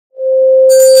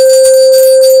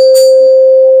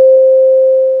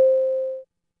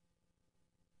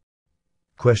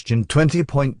Question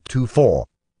 20.24.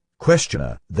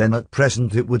 Questioner: then at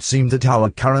present it would seem that our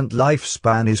current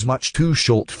lifespan is much too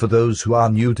short for those who are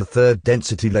new to third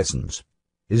density lessons.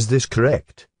 Is this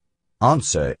correct?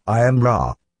 Answer: I am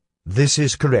Ra. This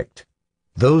is correct.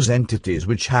 Those entities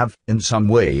which have, in some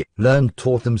way,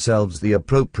 taught themselves the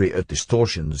appropriate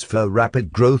distortions for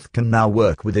rapid growth can now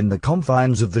work within the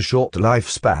confines of the short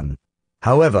lifespan.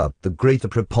 However, the greater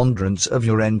preponderance of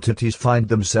your entities find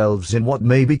themselves in what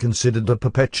may be considered a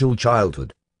perpetual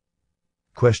childhood.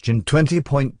 Question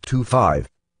 20.25.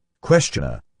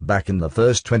 Questioner: back in the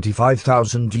first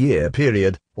 25,000-year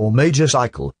period, or major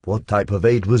cycle, what type of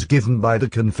aid was given by the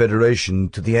Confederation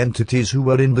to the entities who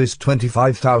were in this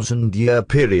 25,000-year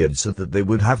period so that they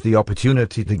would have the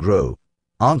opportunity to grow?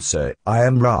 Answer: I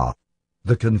am Ra.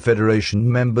 The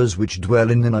Confederation members which dwell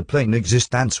in inner plane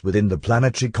existence within the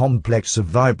planetary complex of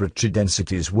vibratory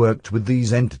densities worked with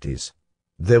these entities.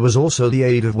 There was also the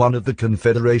aid of one of the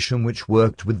Confederation which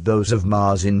worked with those of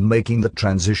Mars in making the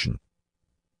transition.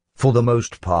 For the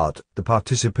most part, the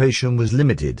participation was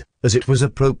limited, as it was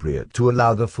appropriate to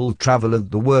allow the full travel of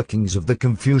the workings of the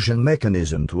confusion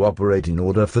mechanism to operate in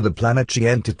order for the planetary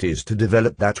entities to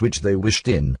develop that which they wished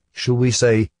in, shall we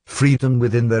say, freedom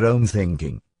within their own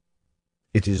thinking.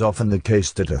 It is often the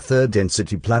case that a third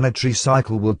density planetary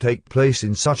cycle will take place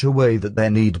in such a way that there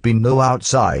need be no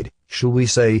outside, shall we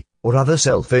say, or other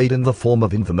self-aid in the form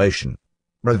of information.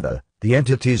 Rather, the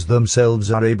entities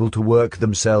themselves are able to work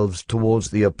themselves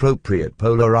towards the appropriate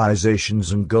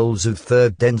polarizations and goals of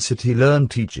third density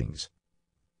learned teachings.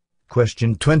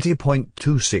 Question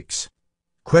 20.26.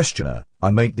 Questioner: I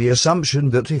make the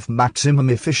assumption that if maximum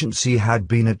efficiency had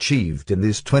been achieved in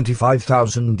this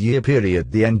 25,000-year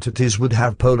period, the entities would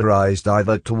have polarized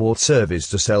either toward service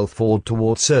to self or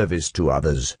toward service to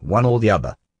others, one or the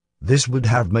other. This would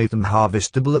have made them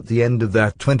harvestable at the end of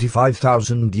that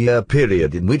 25,000-year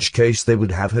period, in which case they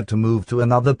would have had to move to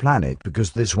another planet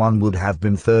because this one would have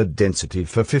been third density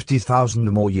for 50,000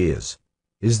 more years.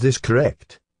 Is this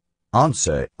correct?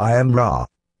 Answer: I am Ra.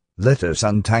 Let us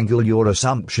untangle your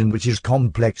assumption, which is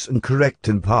complex and correct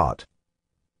in part.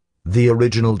 The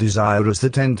original desire is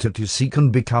that entities seek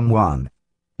and become one.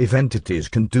 If entities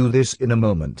can do this in a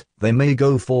moment, they may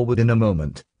go forward in a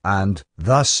moment, and,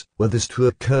 thus, were this to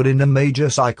occur in a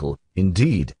major cycle,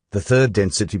 indeed, the third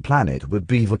density planet would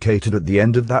be vacated at the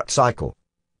end of that cycle.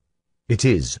 It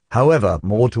is, however,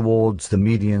 more towards the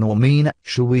median or mean,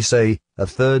 shall we say, of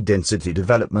third density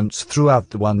developments throughout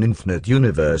the one infinite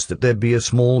universe that there be a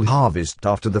small harvest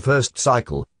after the first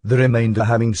cycle, the remainder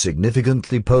having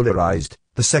significantly polarized,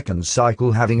 the second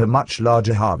cycle having a much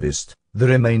larger harvest, the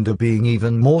remainder being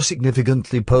even more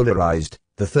significantly polarized,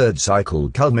 the third cycle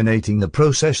culminating the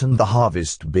process and the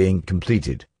harvest being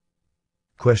completed.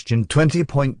 Question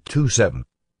 20.27.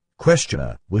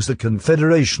 Questioner: was the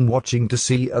Confederation watching to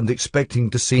see and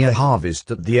expecting to see a harvest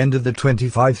at the end of the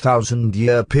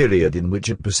 25,000-year period in which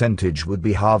a percentage would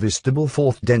be harvestable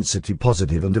fourth density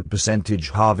positive and a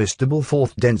percentage harvestable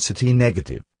fourth density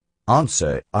negative?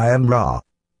 Answer: I am Ra.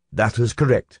 That is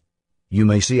correct. You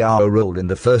may see our role in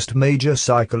the first major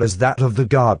cycle as that of the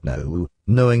gardener who,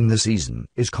 knowing the season,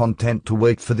 is content to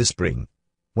wait for the spring.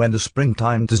 When the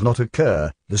springtime does not occur,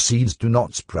 the seeds do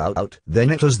not sprout, then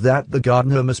it is that the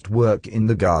gardener must work in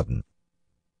the garden.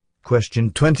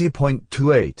 Question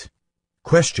 20.28.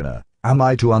 Questioner: am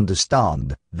I to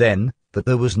understand, then, that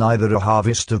there was neither a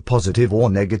harvest of positive or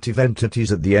negative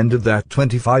entities at the end of that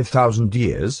 25,000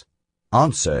 years?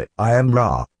 Answer: I am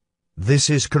Ra. This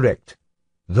is correct.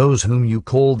 Those whom you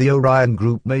call the Orion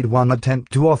group made one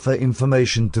attempt to offer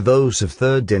information to those of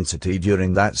third density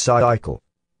during that cycle.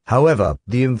 However,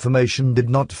 the information did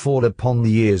not fall upon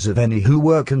the ears of any who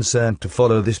were concerned to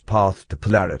follow this path to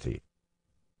polarity.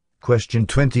 Question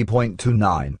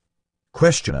 20.29.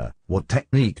 Questioner: what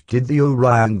technique did the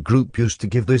Orion group use to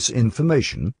give this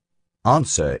information?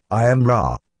 Answer: I am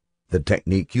Ra. The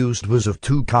technique used was of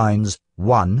two kinds: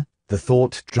 1. The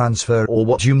thought transfer, or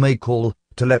what you may call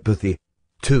telepathy.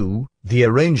 2. The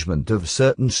arrangement of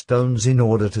certain stones in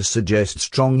order to suggest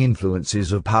strong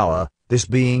influences of power, this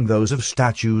being those of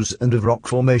statues and of rock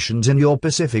formations in your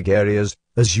Pacific areas,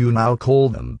 as you now call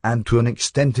them, and to an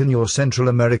extent in your Central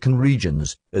American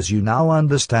regions, as you now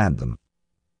understand them.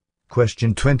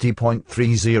 Question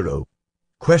 20.30.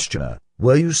 Questioner: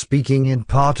 were you speaking in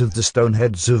part of the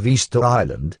stoneheads of Easter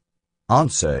Island?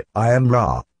 Answer: I am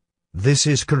Ra. This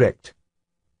is correct.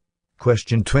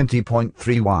 Question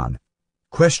 20.31.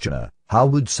 Questioner: how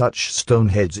would such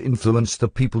stoneheads influence the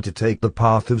people to take the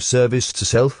path of service to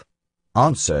self?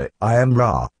 Answer: I am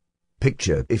Ra.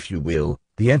 Picture, if you will,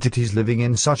 the entities living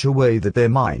in such a way that their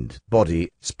mind,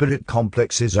 body, spirit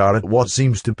complexes are at what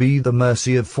seems to be the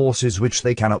mercy of forces which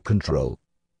they cannot control.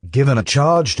 Given a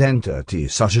charged entity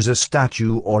such as a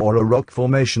statue or a rock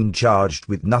formation charged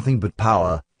with nothing but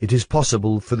power, it is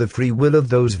possible for the free will of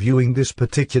those viewing this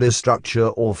particular structure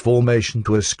or formation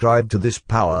to ascribe to this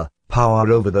power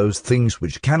over those things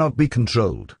which cannot be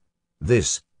controlled.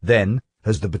 This, then,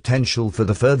 has the potential for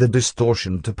the further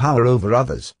distortion to power over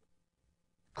others.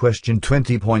 Question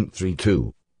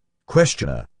 20.32.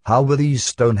 Questioner: how were these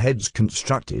stone heads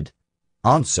constructed?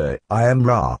 Answer: I am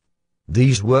Ra.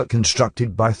 These were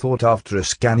constructed by thought after a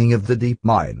scanning of the deep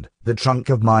mind, the trunk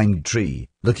of mind tree,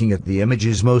 looking at the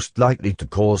images most likely to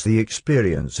cause the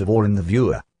experience of awe in the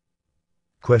viewer.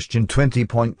 Question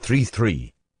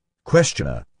 20.33.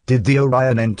 Questioner: did the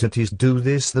Orion entities do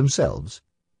this themselves?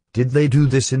 Did they do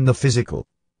this in the physical?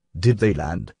 Did they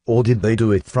land, or did they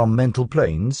do it from mental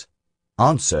planes?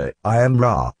 Answer: I am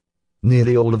Ra.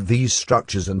 Nearly all of these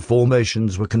structures and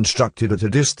formations were constructed at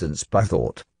a distance by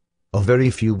thought. A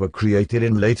very few were created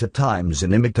in later times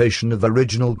in imitation of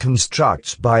original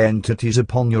constructs by entities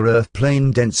upon your Earth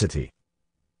plane density.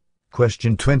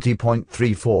 Question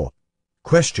 20.34.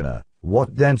 Questioner: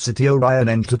 what density Orion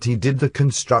entity did the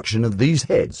construction of these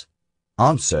heads?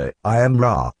 Answer: I am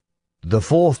Ra. The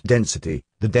fourth density,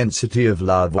 the density of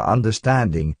love or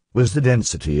understanding, was the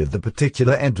density of the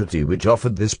particular entity which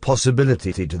offered this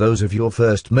possibility to those of your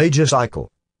first major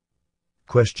cycle.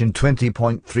 Question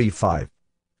 20.35.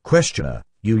 Questioner: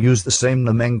 you use the same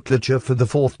nomenclature for the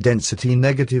fourth density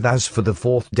negative as for the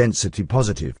fourth density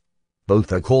positive.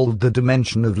 Both are called the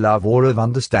dimension of love or of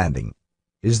understanding.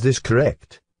 Is this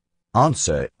correct?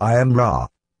 Answer: I am Ra.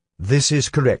 This is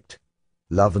correct.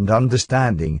 Love and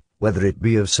understanding, whether it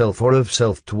be of self or of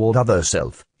self toward other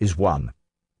self, is one.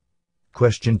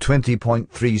 Question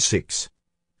 20.36.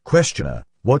 Questioner: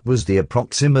 what was the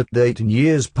approximate date in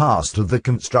years past of the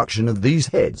construction of these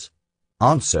heads?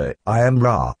 Answer: I am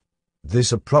Ra.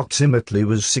 This approximately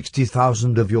was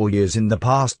 60,000 of your years in the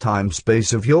past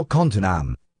time-space of your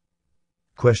continent.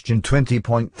 Question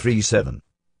 20.37.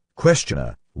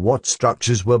 Questioner: what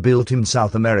structures were built in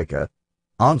South America?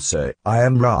 Answer: I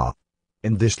am Ra.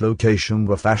 In this location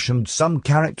were fashioned some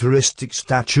characteristic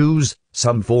statues,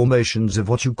 some formations of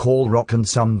what you call rock and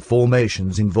some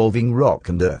formations involving rock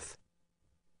and earth.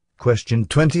 Question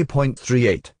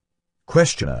 20.38.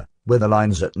 Questioner: were the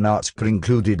lines at Nazca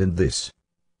included in this?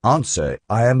 Answer: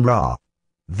 I am Ra.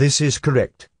 This is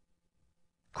correct.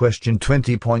 Question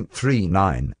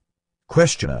 20.39.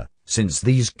 Questioner: since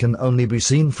these can only be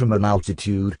seen from an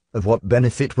altitude, of what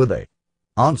benefit were they?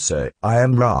 Answer: I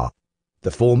am Ra. The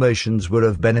formations were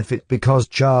of benefit because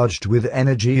charged with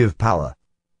energy of power.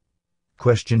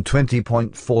 Question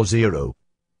 20.40.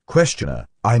 Questioner: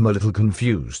 I'm a little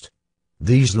confused.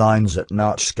 These lines at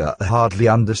Nazca are hardly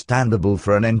understandable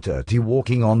for an entity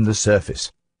walking on the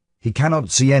surface. He cannot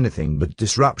see anything but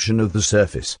disruption of the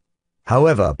surface.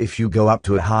 However, if you go up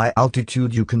to a high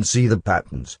altitude you can see the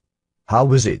patterns. How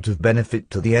was it of benefit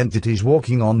to the entities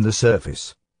walking on the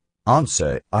surface?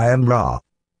 Answer: I am Ra.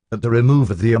 At the remove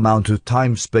of the amount of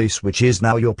time-space which is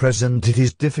now your present, it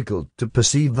is difficult to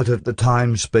perceive that at the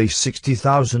time-space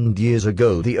 60,000 years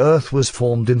ago the Earth was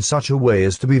formed in such a way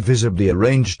as to be visibly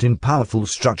arranged in powerful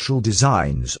structural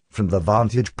designs from the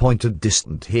vantage point of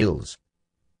distant hills.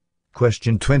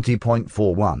 Question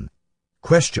 20.41.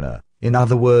 Questioner: in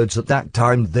other words, at that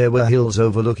time there were hills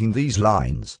overlooking these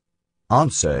lines?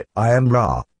 Answer: I am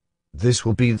Ra. This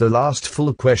will be the last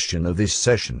full question of this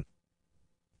session.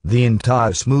 The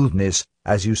entire smoothness,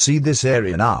 as you see this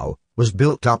area now, was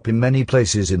built up in many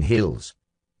places in hills.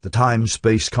 The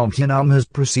time-space continuum has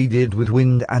proceeded with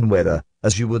wind and weather,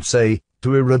 as you would say,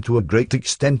 to erode to a great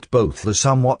extent both the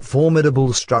somewhat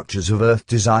formidable structures of Earth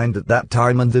designed at that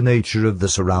time and the nature of the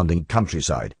surrounding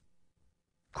countryside.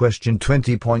 Question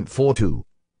 20.42.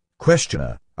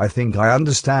 Questioner: I think I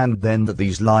understand then that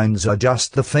these lines are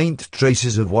just the faint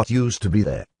traces of what used to be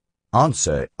there.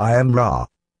 Answer: I am Ra.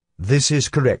 This is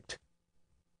correct.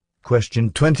 Question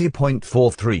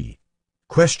 20.43.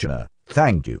 Questioner: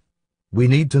 thank you. We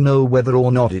need to know whether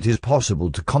or not it is possible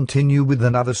to continue with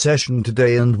another session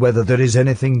today and whether there is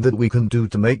anything that we can do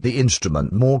to make the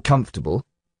instrument more comfortable.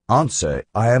 Answer: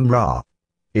 I am Ra.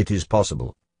 It is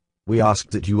possible. We ask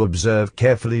that you observe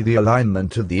carefully the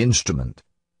alignment of the instrument.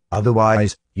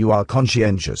 Otherwise, you are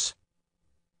conscientious.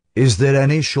 Is there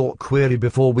any short query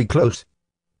before we close?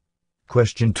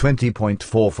 Question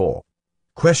 20.44.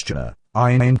 Questioner: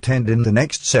 I intend in the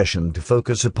next session to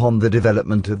focus upon the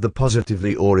development of the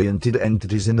positively oriented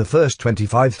entities in the first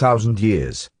 25,000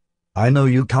 years. I know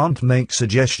you can't make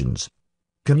suggestions.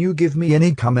 Can you give me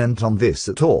any comment on this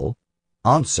at all?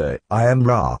 Answer: I am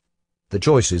Ra. The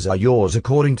choices are yours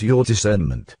according to your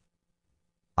discernment.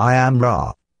 I am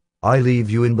Ra. I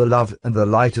leave you in the love and the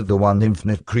light of the one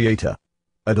infinite Creator.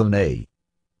 Adonai.